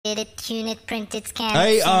Tune it, print it, scan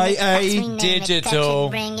it, AIA Digital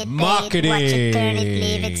Marketing. Watch it, turn it,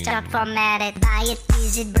 leave it, start, format it, buy it,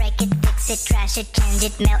 use it, break it, fix it, trash it, change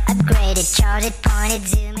it, mail, upgrade it, chart it, point it,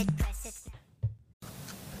 zoom it, press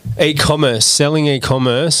it. E-commerce, selling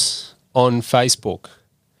e-commerce on Facebook.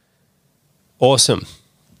 Awesome.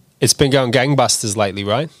 It's been going gangbusters lately,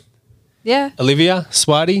 right? Yeah. Olivia,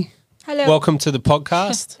 Swati, Hello. welcome to the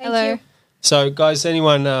podcast. Hello. So, guys,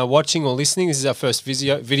 anyone watching or listening, this is our first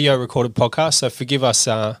video recorded podcast, so forgive us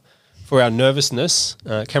for our nervousness.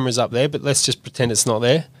 Camera's up there, but let's just pretend it's not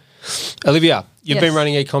there. Olivia, you've been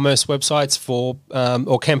running e-commerce websites for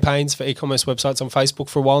or campaigns for e-commerce websites on Facebook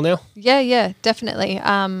for a while now? Yeah, definitely.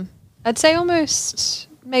 I'd say almost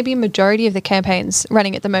maybe a majority of the campaigns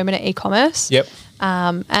running at the moment are e-commerce. Yep.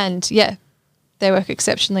 And, yeah, they work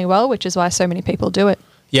exceptionally well, which is why so many people do it.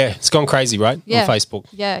 Yeah, it's gone crazy, right, Yeah. on Facebook?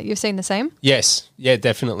 Yeah, you've seen the same? Yes, yeah,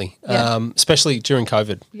 definitely. Yeah. Especially during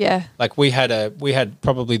COVID. Yeah. Like we had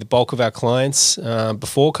probably the bulk of our clients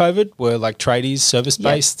before COVID were like tradies, service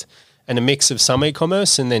based, and a mix of some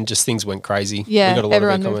e-commerce, and then just things went crazy. Yeah, we got a lot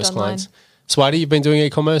everyone of e-commerce moved online. clients. Swati, you've been doing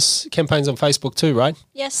e-commerce campaigns on Facebook too, right?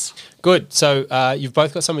 Yes. Good. So you've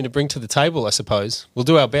both got something to bring to the table, I suppose. We'll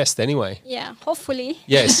do our best anyway. Yeah, hopefully.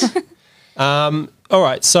 Yes. All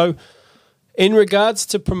right. So in regards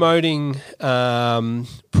to promoting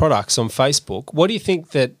products on Facebook, what do you think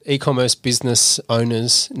that e-commerce business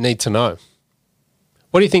owners need to know?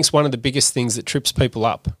 What do you think is one of the biggest things that trips people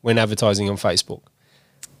up when advertising on Facebook?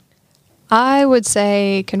 I would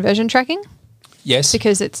say conversion tracking Yes.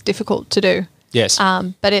 because it's difficult to do. Yes.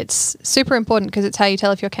 But it's super important because it's how you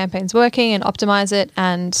tell if your campaign's working and optimize it.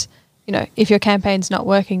 And, you know, if your campaign's not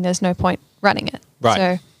working, there's no point running it. Right.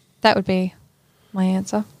 So that would be my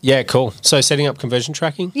answer. Yeah, cool. So setting up conversion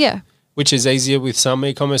tracking, Yeah. which is easier with some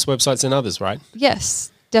e-commerce websites than others, right?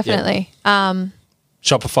 Yes, definitely.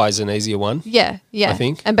 Shopify is an easier one. Yeah. I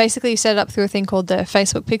think. And basically you set it up through a thing called the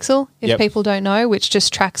Facebook Pixel, if Yep. people don't know, which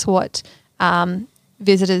just tracks what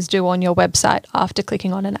visitors do on your website after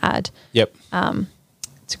clicking on an ad. Yep.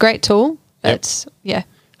 It's a great tool, but yeah.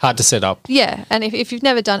 Hard to set up. Yeah, and if you've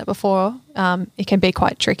never done it before, it can be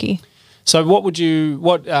quite tricky. So what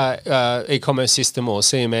e-commerce system or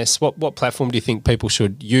CMS, what platform do you think people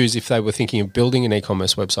should use if they were thinking of building an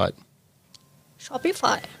e-commerce website?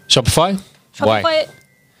 Shopify. Shopify? Why?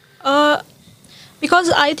 Shopify,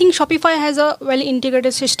 because I think Shopify has a well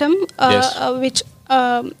integrated system, Yes. which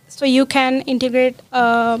so you can integrate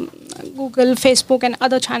Google, Facebook, and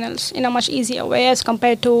other channels in a much easier way as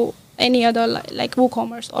compared to any other like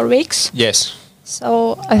WooCommerce or Wix. Yes.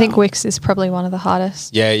 So I think Wix is probably one of the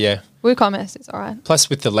hardest. Yeah. WooCommerce is all right. Plus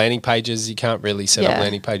with the landing pages, you can't really set up Yeah.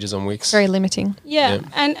 landing pages on Wix. Very limiting. yeah,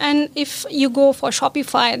 Yeah. and if you go for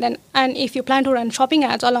Shopify, then and if you plan to run shopping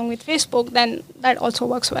ads along with Facebook, then that also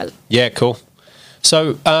works well. Yeah, cool.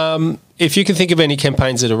 So if you can think of any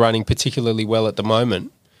campaigns that are running particularly well at the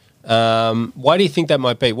moment, why do you think that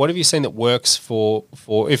might be? What have you seen that works for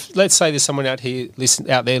if let's say there's someone out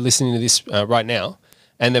there listening to this right now,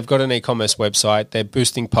 and they've got an e-commerce website, they're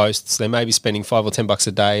boosting posts, they may be spending $5 or $10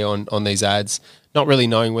 a day on these ads, not really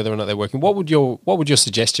knowing whether or not they're working. What would your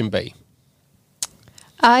suggestion be?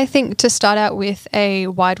 I think to start out with a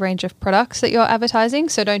wide range of products that you're advertising.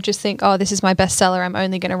 So don't just think, oh, this is my bestseller, I'm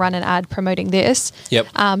only going to run an ad promoting this. Yep.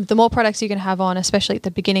 The more products you can have on, especially at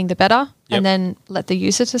the beginning, the better. Yep. And then let the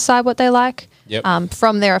user decide what they like. Yep.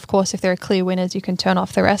 From there, of course, if there are clear winners, you can turn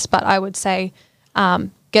off the rest. But I would say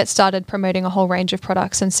get started promoting a whole range of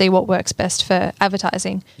products and see what works best for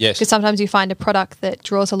advertising. Yes. Because sometimes you find a product that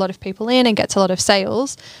draws a lot of people in and gets a lot of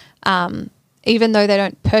sales, even though they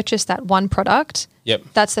don't purchase that one product. Yep.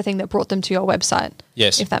 That's the thing that brought them to your website.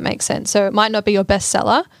 Yes. If that makes sense. So it might not be your best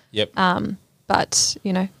seller. Yep. But,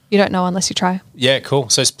 you know, you don't know unless you try. Yeah, cool.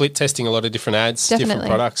 So split testing a lot of different ads, Definitely. different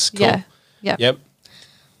products. Cool. Yeah. Yep.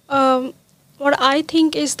 What I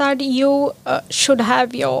think is that you should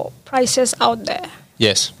have your prices out there.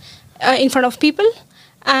 Yes. In front of people,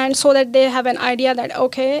 and so that they have an idea that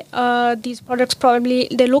okay, these products probably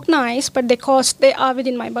they look nice, but they are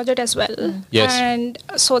within my budget as well. Yes. And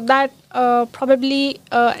so that probably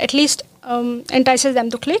at least entices them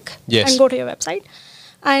to click Yes. and go to your website.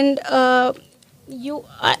 And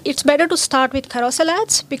it's better to start with carousel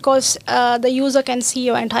ads because the user can see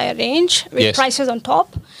your entire range with Yes. prices on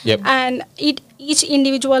top. Yep. And each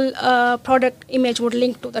individual product image would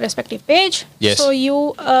link to the respective page. Yes. So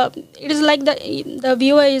it is like the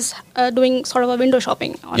viewer is doing sort of a window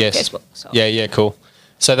shopping on Yes. Facebook. So. Yeah, cool.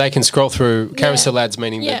 So they can scroll through carousel ads,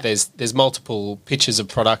 meaning Yeah. that there's multiple pictures of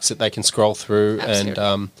products that they can scroll through. Absolutely.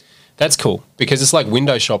 And That's cool because it's like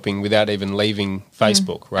window shopping without even leaving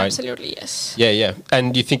Facebook, right? Absolutely, yes. Yeah, yeah.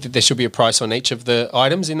 And do you think that there should be a price on each of the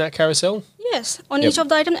items in that carousel? Yes, on Yep. each of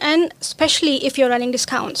the items, and especially if you're running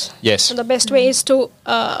discounts. Yes. So the best way is to,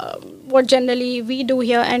 what generally we do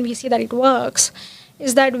here, and we see that it works,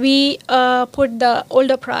 is that we put the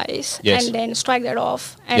older price Yes. and then strike that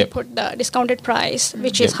off and Yep. put the discounted price,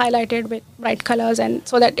 which Yep. is highlighted with bright colors, and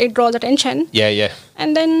so that it draws attention. Yeah, yeah.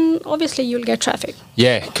 And then obviously you'll get traffic.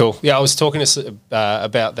 Yeah, cool. Yeah, I was talking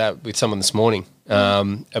about that with someone this morning,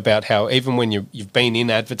 about how even when you've been in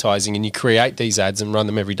advertising and you create these ads and run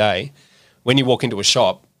them every day, when you walk into a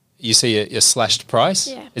shop, you see a slashed price,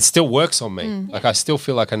 Yeah. it still works on me. Like I still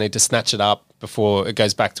feel like I need to snatch it up before it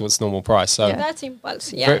goes back to its normal price. So That's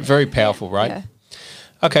impulse. Yeah. very, very powerful, right? Yeah.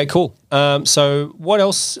 Okay, cool. So what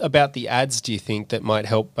else about the ads do you think that might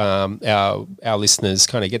help our listeners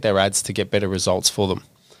kind of get their ads to get better results for them?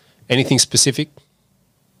 Anything specific?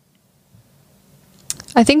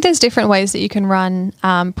 I think there's different ways that you can run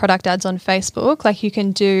product ads on Facebook. Like you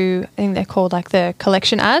can do, I think they're called like the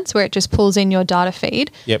collection ads, where it just pulls in your data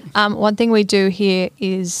feed. Yep. One thing we do here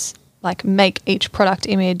is like make each product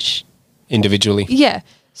image. Individually? Yeah.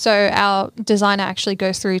 So our designer actually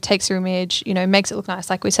goes through, takes your image, makes it look nice.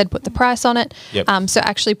 Like we said, put the price on it. Yep. So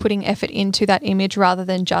actually putting effort into that image rather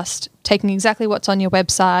than just taking exactly what's on your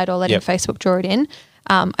website or letting Yep. Facebook draw it in.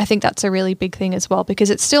 I think that's a really big thing as well, because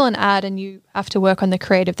it's still an ad and you have to work on the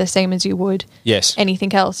creative the same as you would Yes.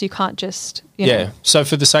 anything else. You can't just, Yeah. So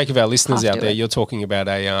for the sake of our listeners Half out do there, it. you're talking about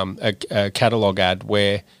a catalog ad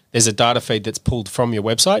where there's a data feed that's pulled from your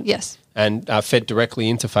website. Yes. And fed directly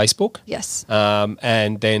into Facebook. Yes.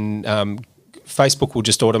 And then Facebook will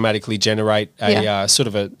just automatically generate a Yeah. sort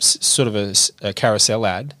of a carousel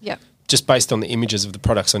ad. Yep. Just based on the images of the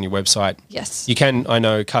products on your website. Yes. You can, I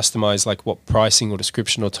know, customize like what pricing or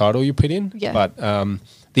description or title you put in. Yeah. But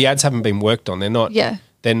the ads haven't been worked on. They're not. Yeah.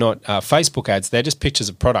 They're not Facebook ads. They're just pictures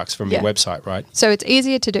of products from your Yeah. website, right? So it's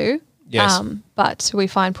easier to do. Yes. But we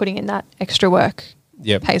find putting in that extra work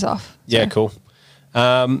Yep. pays off. Yeah, So-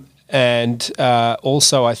 cool. And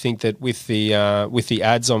also, I think that with the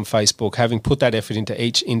ads on Facebook, having put that effort into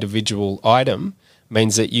each individual item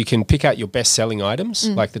means that you can pick out your best-selling items,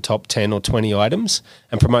 like the top 10 or 20 items,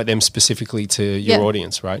 and promote them specifically to your Yeah.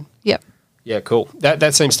 audience, right? Yep. Yeah, cool.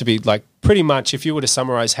 That seems to be like pretty much, if you were to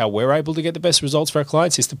summarize how we're able to get the best results for our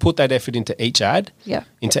clients, is to put that effort into each ad, Yeah.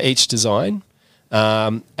 into each design,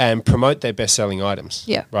 and promote their best-selling items,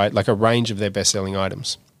 Yeah. right? Like a range of their best-selling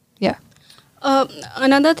items. Yeah.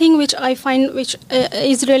 Another thing which I find which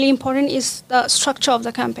is really important is the structure of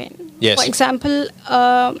the campaign. Yes. For example,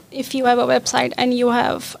 if you have a website and you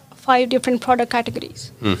have 5 different product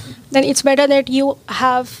categories, then it's better that you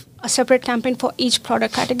have a separate campaign for each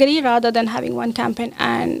product category rather than having one campaign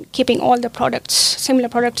and keeping all the products, similar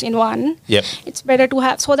products in one. Yep. It's better to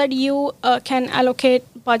have so that you can allocate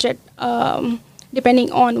budget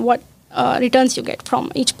depending on what returns you get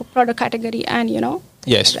from each product category, and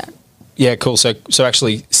Yes. like that. Yeah, cool. So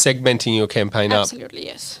actually segmenting your campaign up Absolutely,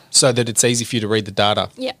 yes. so that it's easy for you to read the data,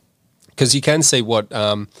 Yeah. because you can see what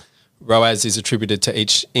ROAS is attributed to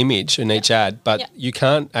each image and each ad, but Yeah. you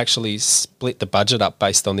can't actually split the budget up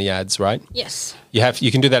based on the ads, right? Yes.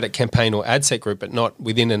 You can do that at campaign or ad set group, but not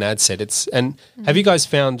within an ad set. Have you guys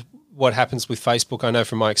found what happens with Facebook? I know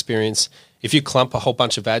from my experience, if you clump a whole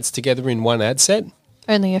bunch of ads together in one ad set,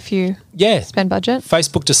 Only a few yeah, spend budget.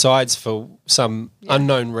 Facebook decides for some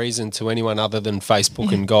unknown reason to anyone other than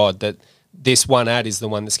Facebook and God that this one ad is the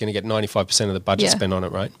one that's going to get 95% of the budget Yeah. spent on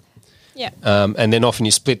it, right? Yeah. And then often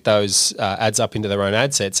you split those ads up into their own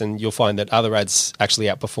ad sets, and you'll find that other ads actually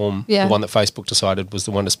outperform Yeah. the one that Facebook decided was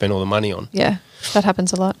the one to spend all the money on. Yeah. That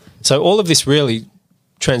happens a lot. So all of this really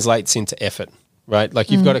translates into effort, right? Like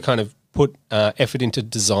you've got to kind of put effort into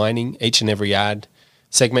designing each and every ad,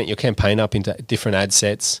 segment your campaign up into different ad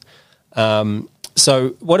sets.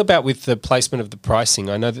 So what about with the placement of the pricing?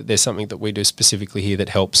 I know that there's something that we do specifically here that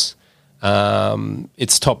helps.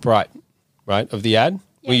 It's top right of the ad.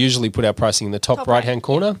 We Yeah. usually put our pricing in the top Top right-hand right,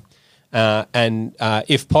 corner. And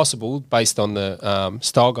if possible, based on the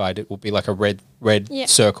style guide, it will be like a red Yeah.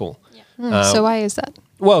 circle. So why is that?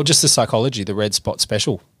 Well, just the psychology, the red spot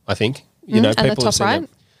special, I think. And the have top seen right?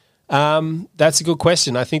 that. That's a good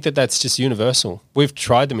question. I think that that's just universal. We've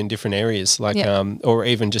tried them in different areas, like Yeah. or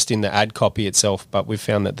even just in the ad copy itself, but we've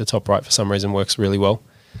found that the top right for some reason works really well.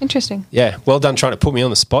 Interesting. Yeah, well done trying to put me on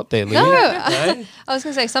the spot there, Lily. No, I was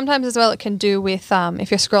going to say sometimes as well it can do with if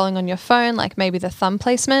you're scrolling on your phone, like maybe the thumb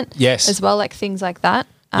placement. Yes. As well, like things like that.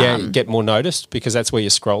 Yeah, you get more noticed because that's where you're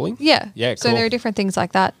scrolling. Yeah. Yeah, So cool. there are different things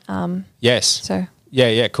like that. Yes. So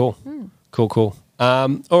Yeah, cool. Cool.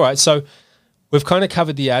 All right, so We've kind of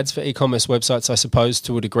covered the ads for e-commerce websites, I suppose,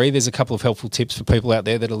 to a degree. There's a couple of helpful tips for people out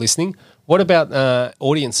there that are listening. What about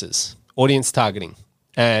audiences, audience targeting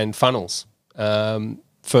and funnels?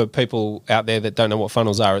 For people out there that don't know what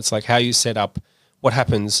funnels are, it's like how you set up what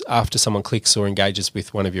happens after someone clicks or engages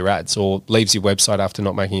with one of your ads or leaves your website after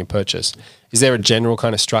not making a purchase. Is there a general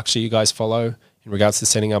kind of structure you guys follow in regards to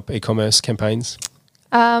setting up e-commerce campaigns?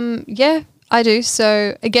 Yeah, I do.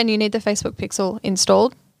 So again, you need the Facebook pixel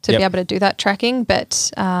installed to Yep. be able to do that tracking.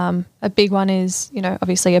 But a big one is,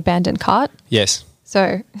 obviously abandoned cart. Yes.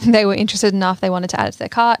 So they were interested enough, they wanted to add it to their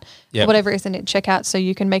cart, Yep. whatever isn't in checkout. So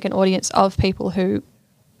you can make an audience of people who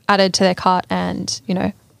added to their cart and,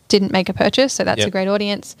 didn't make a purchase. So that's Yep. a great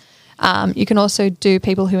audience. You can also do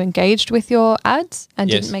people who engaged with your ads and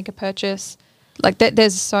Yes. didn't make a purchase. Like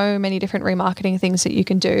there's so many different remarketing things that you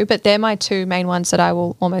can do, but they're my two main ones that I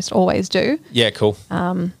will almost always do. Yeah, cool. I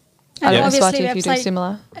don't know, obviously Swati, if you do website-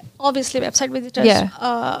 similar. Obviously, website visitors,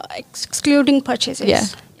 Yeah. excluding purchases. Yeah.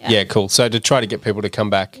 Yeah, cool. So to try to get people to come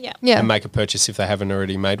back Yeah. Yeah. and make a purchase if they haven't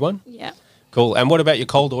already made one. Yeah. Cool. And what about your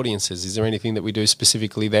cold audiences? Is there anything that we do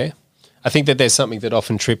specifically there? I think that there's something that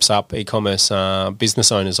often trips up e-commerce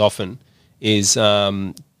business owners often is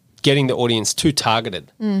getting the audience too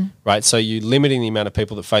targeted, right? So you're limiting the amount of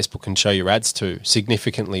people that Facebook can show your ads to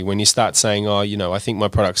significantly when you start saying, I think my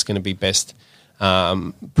product's going to be best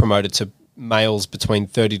promoted to males between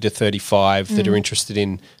 30 to 35 that are interested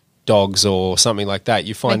in dogs or something like that.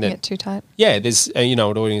 You find Making that it too tight. yeah, there's an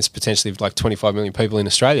audience potentially of like 25 million people in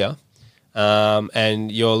Australia,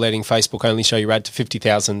 and you're letting Facebook only show your ad to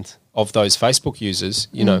 50,000 of those Facebook users.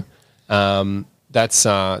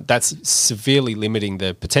 That's severely limiting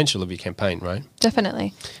the potential of your campaign, right?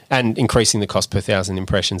 Definitely. And increasing the cost per 1,000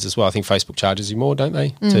 impressions as well. I think Facebook charges you more, don't they,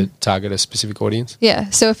 to target a specific audience? Yeah.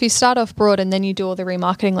 So if you start off broad and then you do all the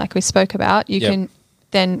remarketing like we spoke about, you Yep. can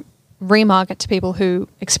then remarket to people who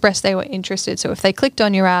expressed they were interested. So if they clicked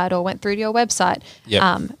on your ad or went through to your website, Yep.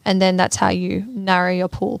 and then that's how you narrow your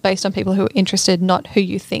pool based on people who are interested, not who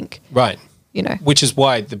you think, Right. Which is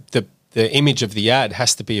why the image of the ad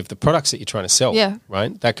has to be of the products that you're trying to sell. Yeah.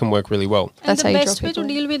 Right? That can work really well. And That's the how you draw best way to people in.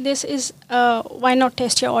 deal with this is why not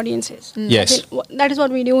test your audiences? Yes. As in, that is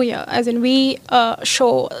what we do here. As in, we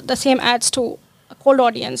show the same ads to a cold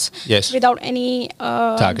audience Yes. without any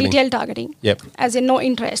detailed targeting. Yep. As in, no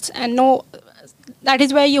interests and no. That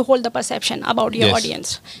is where you hold the perception about your Yes.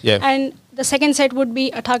 audience. Yeah. And the second set would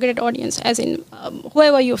be a targeted audience, as in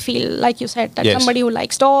whoever you feel, like you said, that Yes. somebody who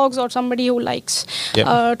likes dogs or somebody who likes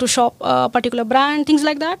Yep. to shop a particular brand, things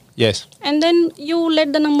like that. Yes. And then you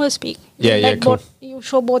let the numbers speak. Yeah, You yeah, let cool. you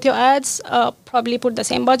show both your ads, probably put the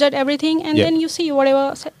same budget, everything, and Yep. then you see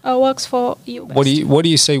whatever works for you best. What do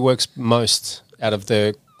you see works most out of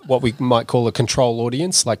the what we might call a control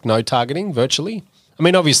audience, like no targeting virtually? I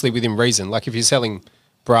mean, obviously within reason. Like if you're selling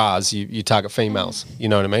bras, you target females. You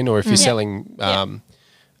know what I mean? Or if you're selling,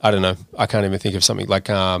 I don't know, I can't even think of something like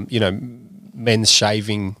men's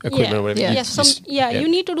shaving equipment or whatever. Yeah. You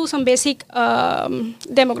need to do some basic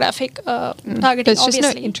demographic targeting. But it's just no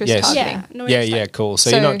obviously. interest Yes. targeting. Yeah, no Yeah, interest yeah, targeting. cool. So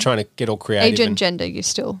you're So not trying to get all creative. Age and gender, you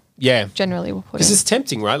still yeah. generally will put Because in. it's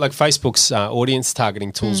tempting, right? Like Facebook's audience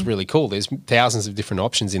targeting tool's really cool. There's thousands of different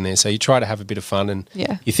options in there. So you try to have a bit of fun and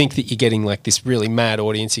Yeah. you think that you're getting like this really mad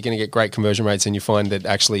audience, you're going to get great conversion rates, and you find that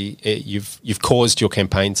actually you've caused your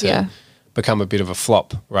campaign to become a bit of a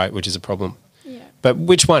flop, right? Which is a problem. Yeah. But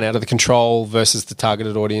which one out of the control versus the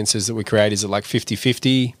targeted audiences that we create, is it like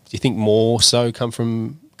 50-50? Do you think more so come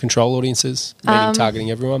from control audiences, meaning targeting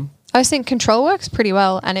everyone? I just think control works pretty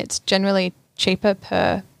well and it's generally cheaper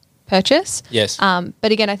per purchase. Yes.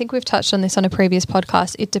 But again, I think we've touched on this on a previous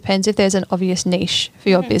podcast. It depends if there's an obvious niche for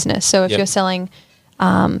your business. So if Yep. you're selling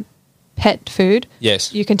pet food,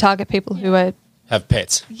 Yes. you can target people who are Have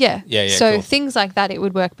pets. Yeah. Yeah, yeah, So cool. things like that, it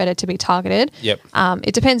would work better to be targeted. Yep.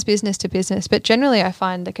 It depends business to business, but generally I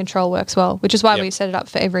find the control works well, which is why Yep. we set it up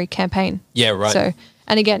for every campaign. Yeah, right. So,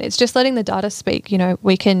 and again, it's just letting the data speak.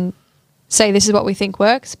 We can say this is what we think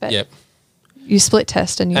works, but Yep. you split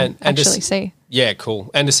test and you And actually just- see. Yeah, cool.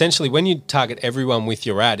 And essentially, when you target everyone with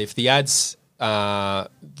your ad, if the ad's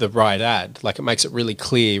the right ad, like it makes it really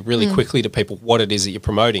clear, really quickly to people what it is that you're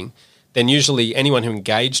promoting, then usually anyone who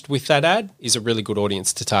engaged with that ad is a really good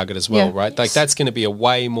audience to target as well, Yeah. right? Like that's going to be a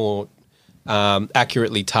way more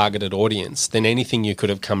accurately targeted audience than anything you could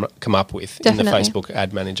have come up with in the Definitely. Facebook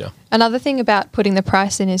ad manager. Another thing about putting the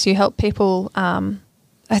price in is you help people.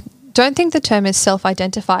 I don't think the term is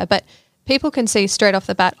self-identify, but people can see straight off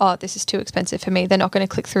the bat, oh, this is too expensive for me. They're not going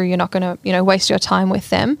to click through. You're not going to, waste your time with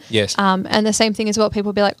them. Yes. And the same thing as well.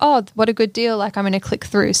 People be like, oh, what a good deal. Like I'm going to click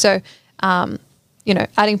through. So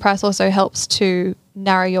adding price also helps to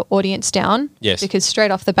narrow your audience down. Yes. Because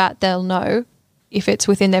straight off the bat, they'll know if it's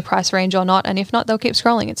within their price range or not. And if not, they'll keep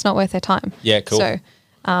scrolling. It's not worth their time. Yeah, cool. So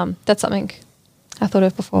that's something I thought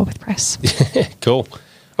of before with price. Cool.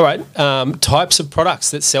 All right. Types of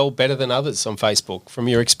products that sell better than others on Facebook from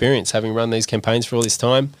your experience, having run these campaigns for all this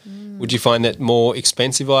time. Would you find that more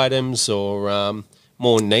expensive items or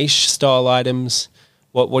more niche style items?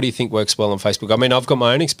 What do you think works well on Facebook? I mean, I've got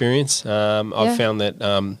my own experience. I've found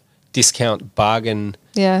that discount bargain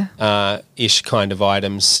ish kind of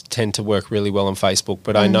items tend to work really well on Facebook,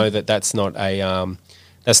 but I know that that's not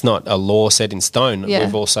a law set in stone. Yeah.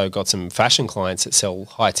 We've also got some fashion clients that sell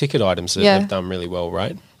high ticket items that have done really well,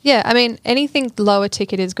 right? Yeah, I mean, anything lower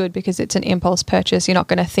ticket is good because it's an impulse purchase. You're not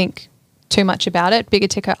going to think too much about it. Bigger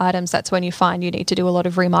ticket items, that's when you find you need to do a lot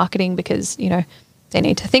of remarketing because, they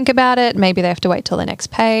need to think about it. Maybe they have to wait till the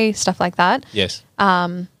next pay, stuff like that. Yes. I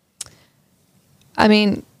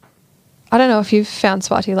mean, I don't know if you've found,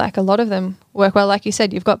 Swati, like a lot of them work well. Like you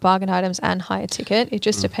said, you've got bargain items and higher ticket. It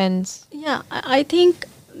just depends. Yeah, I think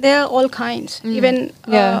there are all kinds. Even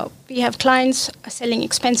we have clients selling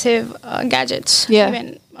expensive gadgets. Yeah.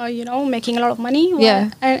 Even making a lot of money.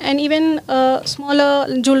 Yeah. And even smaller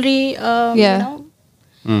jewelry.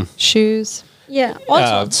 Shoes. Yeah, all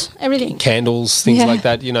sorts, everything. Candles, things like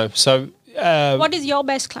that, So what is your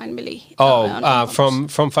best client, Billy? From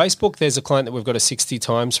Facebook, there's a client that we've got a 60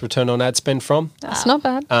 times return on ad spend from. That's not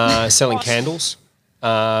bad. Selling candles,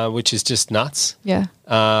 which is just nuts. Yeah.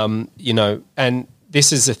 And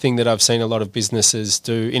this is the thing that I've seen a lot of businesses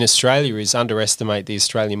do in Australia is underestimate the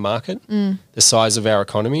Australian market, the size of our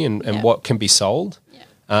economy and what can be sold.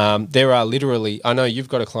 Yeah. There are literally, I know you've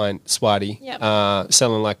got a client, Swati,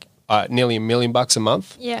 selling like nearly $1 million a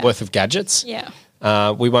month worth of gadgets. Yeah.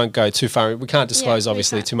 We won't go too far. We can't disclose,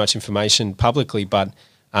 obviously, too much information publicly, but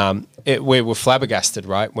we were flabbergasted,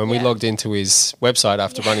 right? When we logged into his website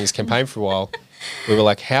after running his campaign for a while, we were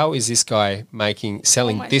like, how is this guy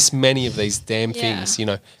selling this many of these damn things?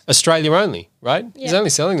 Australia only, right? Yeah. He's only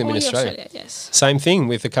selling them in Australia. Yes. Same thing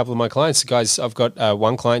with a couple of my clients. Guys, I've got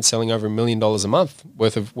one client selling over $1 million a month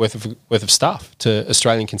worth of stuff to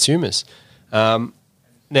Australian consumers.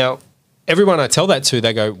 Now, everyone I tell that to,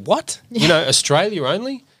 they go, what? Australia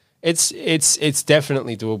only? It's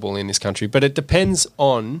definitely doable in this country, but it depends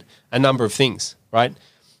on a number of things, right?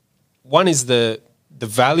 One is the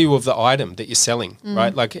value of the item that you're selling,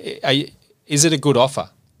 right? Like, is it a good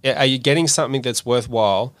offer? Are you getting something that's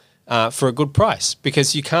worthwhile for a good price?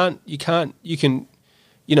 Because you can't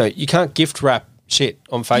gift wrap shit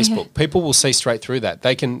on Facebook. Yeah. People will see straight through that.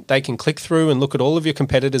 They can click through and look at all of your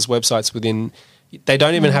competitors' websites within. They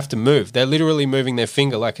don't even have to move. They're literally moving their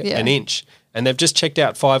finger like an inch, and they've just checked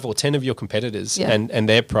out 5 or 10 of your competitors and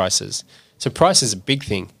their prices. So price is a big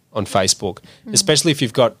thing on Facebook, especially if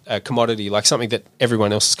you've got a commodity like something that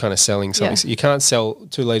everyone else is kind of selling. Something. So you can't sell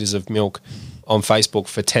 2 liters of milk on Facebook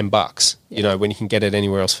for $10, when you can get it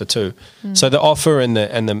anywhere else for 2. So the offer and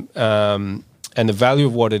the value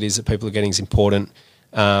of what it is that people are getting is important.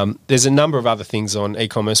 There's a number of other things on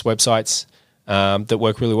e-commerce websites that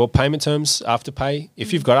work really well. Payment terms, Afterpay.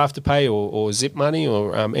 If you've got Afterpay or Zip Money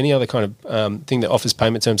or any other kind of thing that offers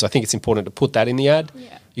payment terms, I think it's important to put that in the ad.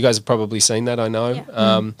 Yeah. You guys have probably seen that, I know.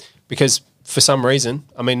 Yeah. Because for some reason,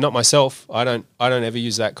 I mean, not myself, I don't ever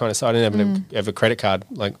use that kind of stuff. I don't have a credit card.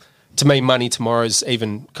 Like, to me, money tomorrow is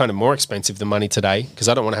even kind of more expensive than money today because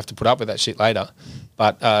I don't want to have to put up with that shit later.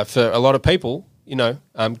 But for a lot of people,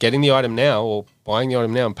 getting the item now or buying the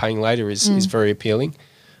item now and paying later is very appealing.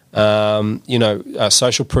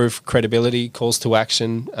 Social proof, credibility, calls to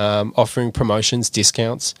action, offering promotions,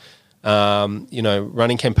 discounts,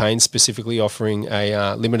 running campaigns, specifically offering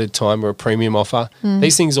a limited time or a premium offer.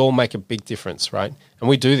 These things all make a big difference, right? And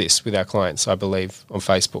we do this with our clients, I believe, on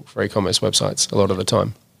Facebook for e-commerce websites a lot of the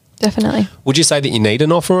time. Definitely. Would you say that you need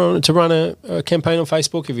an offer to run a campaign on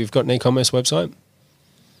Facebook if you've got an e-commerce website?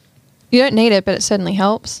 You don't need it, but it certainly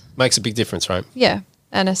helps. Makes a big difference, right? Yeah.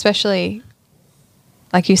 And especially,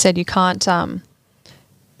 like you said, you can't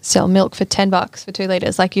sell milk for $10 for 2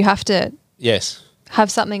 liters. Like, you have to have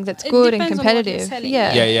something that's good and competitive.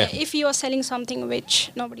 Yeah. If you are selling something which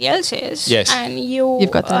nobody else is, and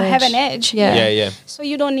you've got that have an edge, yeah. So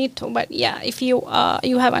you don't need to. But if you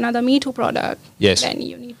have another Me Too product, then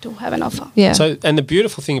you need to have an offer. Yeah. So, and the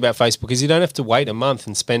beautiful thing about Facebook is you don't have to wait a month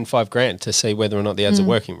and spend $5,000 to see whether or not the ads are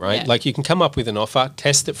working, right? Yeah. Like, you can come up with an offer,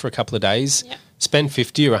 test it for a couple of days, spend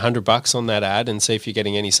 $50 or $100 on that ad and see if you're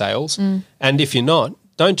getting any sales. And if you're not,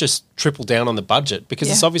 don't just triple down on the budget because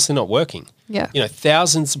it's obviously not working. Yeah.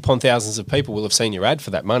 Thousands upon thousands of people will have seen your ad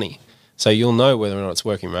for that money. So you'll know whether or not it's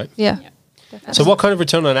working, right? Yeah. definitely. So what kind of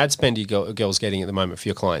return on ad spend are you girls getting at the moment for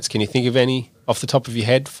your clients? Can you think of any off the top of your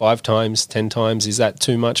head? 5 times, 10 times? Is that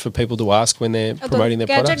too much for people to ask when they're promoting their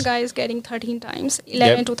gadget products? guy is getting 13 times,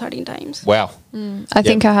 11 to 13 times. Wow. I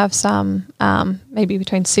think I have some maybe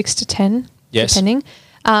between 6 to 10, Yes. depending.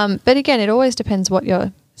 But again, it always depends what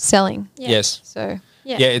you're selling. Yeah. Yes. So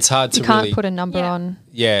Yeah, it's hard to you can't really put a number Yeah. on.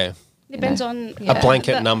 Yeah. Depends on Yeah. A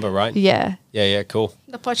blanket the, number, right? Yeah, Yeah, cool.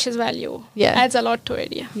 the purchase value. Yeah. Adds a lot to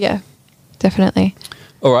it, yeah. yeah, definitely.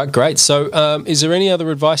 All right, great. So, is there any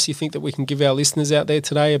other advice you think that we can give our listeners out there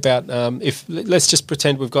today about if let's just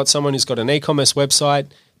pretend we've got someone who's got an e-commerce website,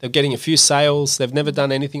 they're getting a few sales, they've never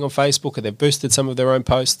done anything on Facebook, or they've boosted some of their own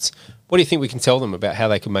posts. What do you think we can tell them about how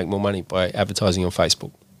they can make more money by advertising on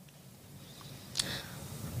Facebook?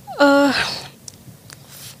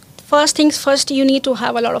 First things first, you need to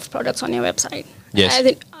have a lot of products on your website. Yes. As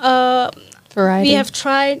in, Variety. we have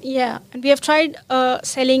tried, and we have tried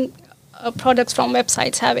selling products from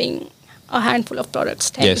websites having a handful of products,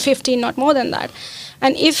 10, Yes. 15, not more than that.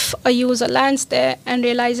 And if a user lands there and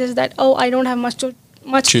realizes that, oh, I don't have much to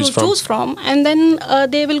choose from, and then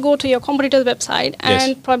they will go to your competitor's website and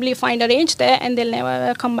Yes. probably find a range there, and they'll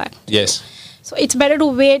never come back. Yes. So it's better to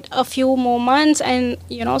wait a few more months and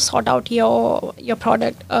sort out your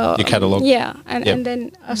product, Your catalog. Yeah, and Yep. and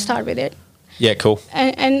then start with it. Yeah, cool.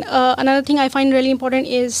 And another thing I find really important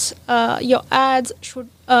is your ads should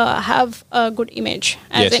have a good image,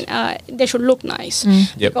 as Yes. in they should look nice.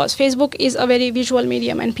 Yep. Because Facebook is a very visual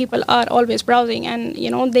medium, and people are always browsing, and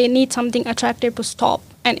they need something attractive to stop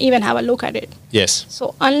and even have a look at it. Yes.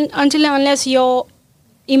 So until and unless your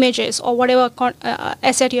images or whatever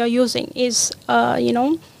asset you're using is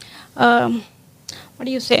what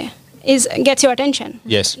do you say, gets your attention.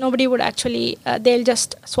 Yes. Nobody would actually, they'll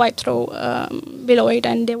just swipe through below it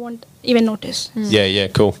and they won't even notice. Yeah,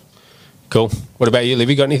 cool. What about you,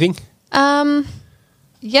 Livy? Got anything?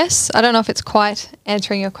 Yes, I don't know if it's quite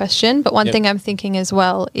answering your question, but one Yep. thing I'm thinking as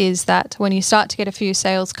well is that when you start to get a few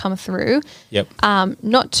sales come through, Yep.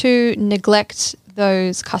 not to neglect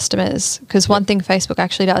those customers, because one thing Facebook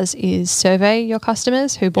actually does is survey your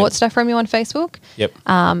customers who bought Yep. stuff from you on Facebook. Yep.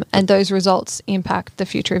 And those results impact the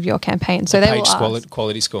future of your campaign. So they will Page ask.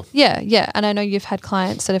 quality score. Yeah. And I know you've had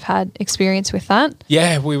clients that have had experience with that.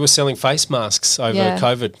 Yeah, we were selling face masks over Yeah.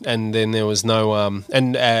 COVID, and then there was no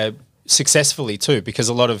successfully too, because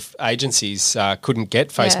a lot of agencies couldn't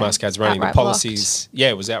get face Yeah, mask ads running. The outright policies,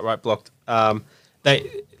 it was outright blocked.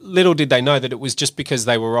 Little did they know that it was just because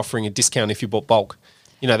they were offering a discount if you bought bulk.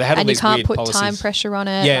 They had all And you these can't weird put policies. time pressure on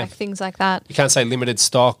it, Yeah. like things like that. You can't say limited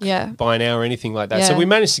stock, Yeah. buy now or anything like that. So Yeah. we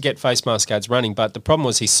managed to get face mask ads running, but the problem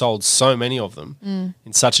was he sold so many of them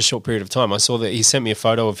in such a short period of time. I saw that he sent me a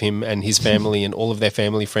photo of him and his family and all of their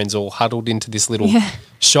family friends all huddled into this little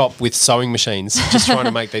shop with sewing machines, just trying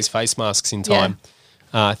to make these face masks in time.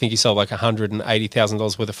 I think he sold like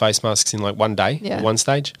 $180,000 worth of face masks in like one day at one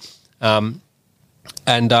stage.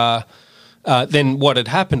 Then what had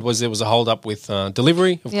happened was there was a hold up with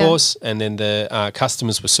delivery, of course, and then the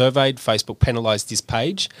customers were surveyed. Facebook penalised his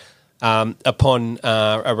page. Upon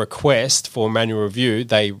a request for manual review,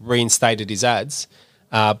 they reinstated his ads,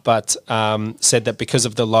 but said that because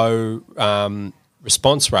of the low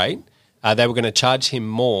response rate, they were going to charge him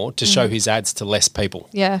more to show his ads to less people.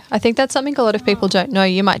 Yeah, I think that's something a lot of people don't know.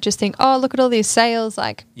 You might just think, oh, look at all these sales,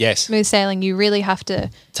 like Yes. smooth sailing. You really have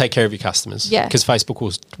to, Take care of your customers. Yeah. Because Facebook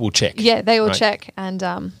will check. they will Right. check and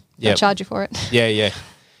they'll Yep. charge you for it. Yeah.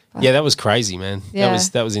 Yeah, that was crazy, man. Yeah.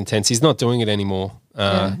 That was intense. He's not doing it anymore.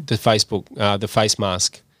 The Facebook, the face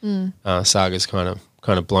mask saga's kind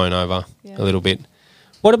of blown over a little bit.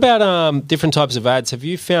 What about different types of ads? Have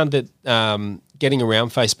you found that getting around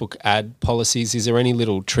Facebook ad policies, is there any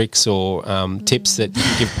little tricks or tips that you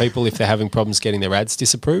can give people if they're having problems getting their ads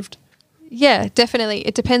disapproved? Yeah, definitely.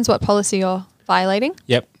 It depends what policy you're violating.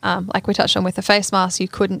 Yep. Like we touched on with the face mask, you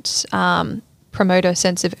couldn't promote a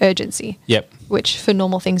sense of urgency. Yep. Which for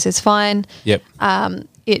normal things is fine. Yep.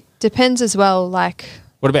 It depends as well, like,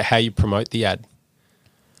 What about how you promote the ad?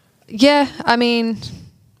 yeah, I mean,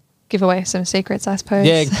 give away some secrets, I suppose.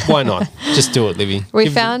 Yeah, why not? Just do it, Livy. We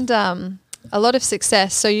found a lot of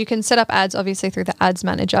success. So you can set up ads, obviously, through the ads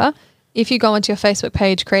manager. If you go onto your Facebook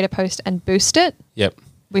page, create a post and boost it, Yep.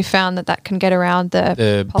 we found that can get around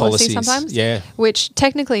the policy policies, sometimes. yeah. Which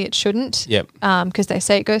technically it shouldn't. Yep. Because they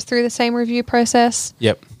say it goes through the same review process.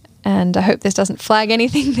 Yep. And I hope this doesn't flag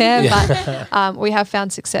anything there, Yeah. but we have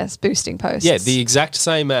found success boosting posts. Yeah, the exact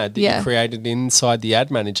same ad that Yeah. you created inside the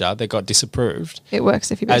ad manager that got disapproved It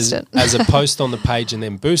works if you boost it. as a post on the page and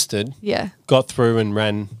then boosted, Yeah. got through and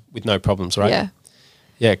ran with no problems, right? Yeah.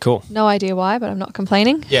 Yeah, cool. No idea why, but I'm not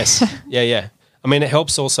complaining. Yes. Yeah. I mean, it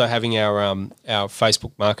helps also having our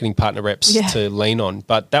Facebook marketing partner reps to lean on,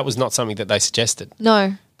 but that was not something that they suggested.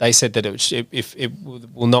 No. They said that it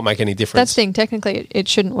will not make any difference. That's the thing. Technically, it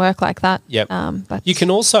shouldn't work like that. Yep. But you can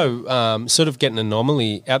also sort of get an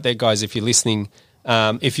anomaly out there, guys, if you're listening.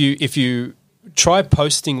 If you try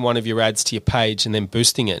posting one of your ads to your page and then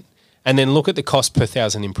boosting it, and then look at the cost per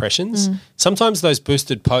 1,000 impressions, sometimes those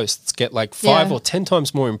boosted posts get like 5 or 10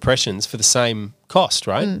 times more impressions for the same cost,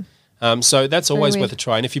 right? So that's always worth a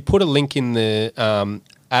try. And if you put a link in the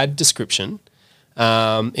ad description,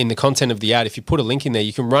 in the content of the ad, if you put a link in there,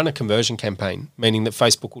 you can run a conversion campaign, meaning that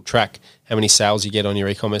Facebook will track how many sales you get on your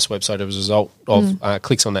e-commerce website as a result of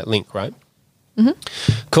clicks on that link, right?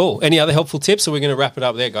 Cool. Any other helpful tips, or we're going to wrap it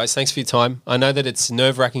up there, guys? Thanks for your time. I know that it's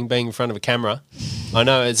nerve-wracking being in front of a camera. I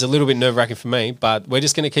know it's a little bit nerve-wracking for me, but we're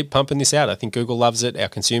just going to keep pumping this out. I think Google loves it. Our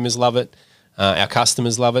consumers love it. Our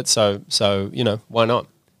customers love it. So why not?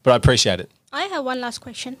 But I appreciate it. I have one last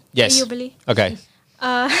question. Yes. For you, Billy. Okay.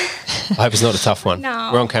 I hope it's not a tough one. No.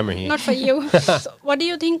 We're on camera here. Not for you. So what do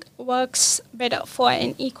you think works better for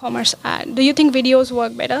an e-commerce ad? Do you think videos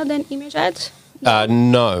work better than image ads?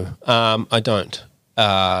 No, I don't.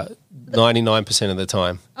 99% of the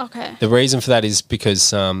time. Okay. The reason for that is because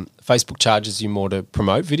Facebook charges you more to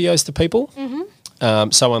promote videos to people.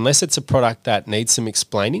 So unless it's a product that needs some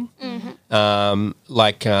explaining,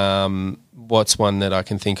 what's one that I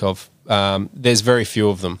can think of? There's very few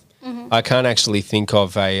of them. I can't actually think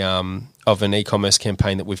of an e-commerce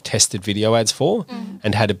campaign that we've tested video ads for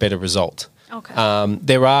and had a better result. Okay.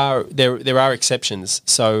 There are exceptions.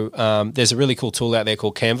 So there's a really cool tool out there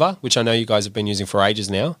called Canva, which I know you guys have been using for ages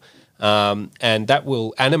now, and that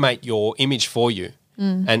will animate your image for you.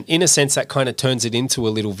 And in a sense, that kind of turns it into a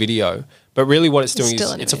little video. But really what it's doing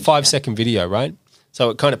is it's a 5-second video, right? So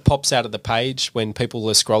it kind of pops out of the page when people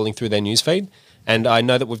are scrolling through their newsfeed. And I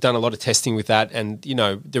know that we've done a lot of testing with that, and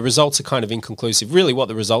the results are kind of inconclusive. Really, what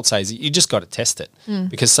the result says, you just got to test it,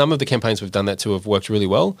 because some of the campaigns we've done that to have worked really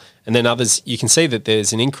well, and then others you can see that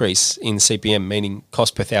there's an increase in CPM, meaning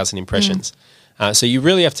cost per 1,000 impressions. So you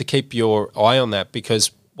really have to keep your eye on that, because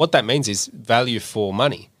what that means is value for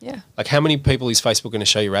money. Yeah. Like, how many people is Facebook going to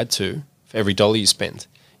show your ad to for every dollar you spend?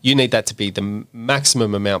 You need that to be the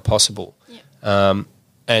maximum amount possible. Yeah.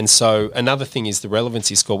 And so another thing is the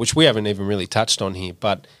relevancy score, which we haven't even really touched on here.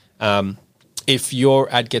 But if your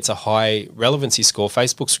ad gets a high relevancy score,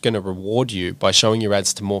 Facebook's going to reward you by showing your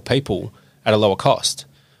ads to more people at a lower cost,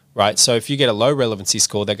 right? So if you get a low relevancy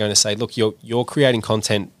score, they're going to say, look, you're creating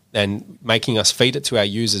content and making us feed it to our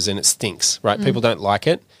users and it stinks, right? People don't like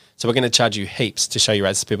it. So we're going to charge you heaps to show your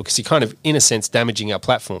ads to people, because you're kind of, in a sense, damaging our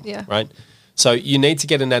platform, right? So you need to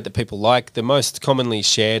get an ad that people like. The most commonly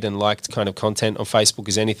shared and liked kind of content on Facebook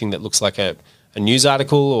is anything that looks like a news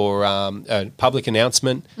article or a public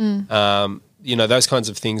announcement. Those kinds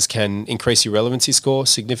of things can increase your relevancy score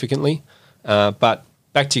significantly. But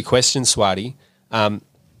back to your question, Swati,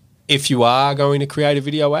 if you are going to create a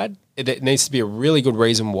video ad, it needs to be a really good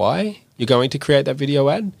reason why you're going to create that video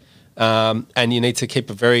ad. And you need to keep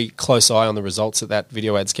a very close eye on the results that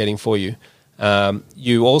video ad's getting for you.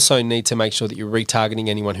 You also need to make sure that you're retargeting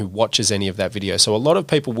anyone who watches any of that video. So a lot of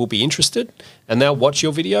people will be interested and they'll watch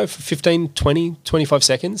your video for 15, 20, 25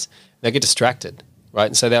 seconds. They'll get distracted, right?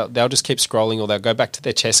 And so they'll just keep scrolling, or they'll go back to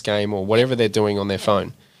their chess game or whatever they're doing on their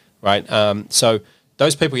phone, right? So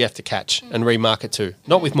those people you have to catch and remarket to.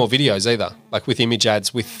 Not with more videos either, like with image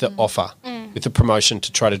ads, with the offer, with the promotion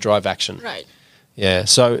to try to drive action. Right. Yeah,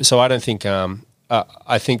 so I don't think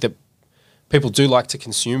I think that people do like to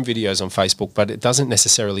consume videos on Facebook, but it doesn't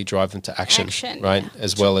necessarily drive them to action right? Yeah.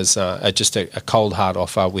 As well as just a cold hard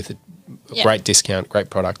offer with a great discount, great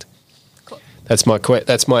product. Cool.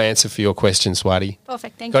 That's my answer for your question, Swati.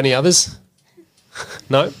 Perfect. Thank you. Got any others?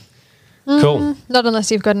 No. Cool. Not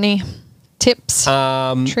unless you've got any tips,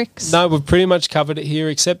 tricks. No, we've pretty much covered it here.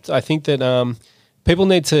 Except I think that people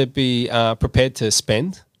need to be prepared to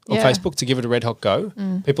spend on Facebook to give it a red hot go.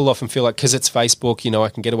 People often feel like, because it's Facebook, I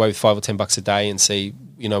can get away with $5 or $10 a day and see,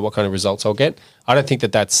 what kind of results I'll get. I don't think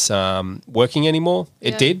that that's working anymore.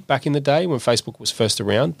 It did back in the day when Facebook was first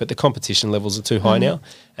around, but the competition levels are too high now.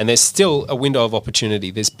 And there's still a window of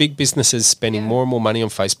opportunity. There's big businesses spending more and more money on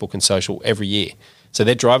Facebook and social every year. So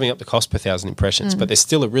they're driving up the cost per 1,000 impressions, but there's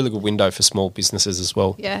still a really good window for small businesses as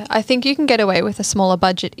well. Yeah, I think you can get away with a smaller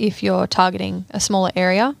budget if you're targeting a smaller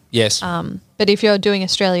area. Yes. But if you're doing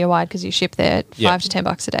Australia-wide because you ship there $5 to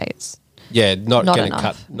 $10 a day, it's not going to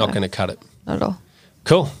enough. Going to cut it. Not at all.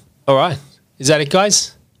 Cool. All right. Is that it,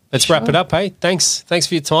 guys? Let's wrap it up, hey? Thanks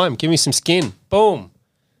for your time. Give me some skin. Boom.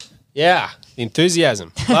 Yeah.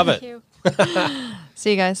 Enthusiasm. Love it. Thank you.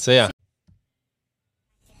 See you guys. See ya.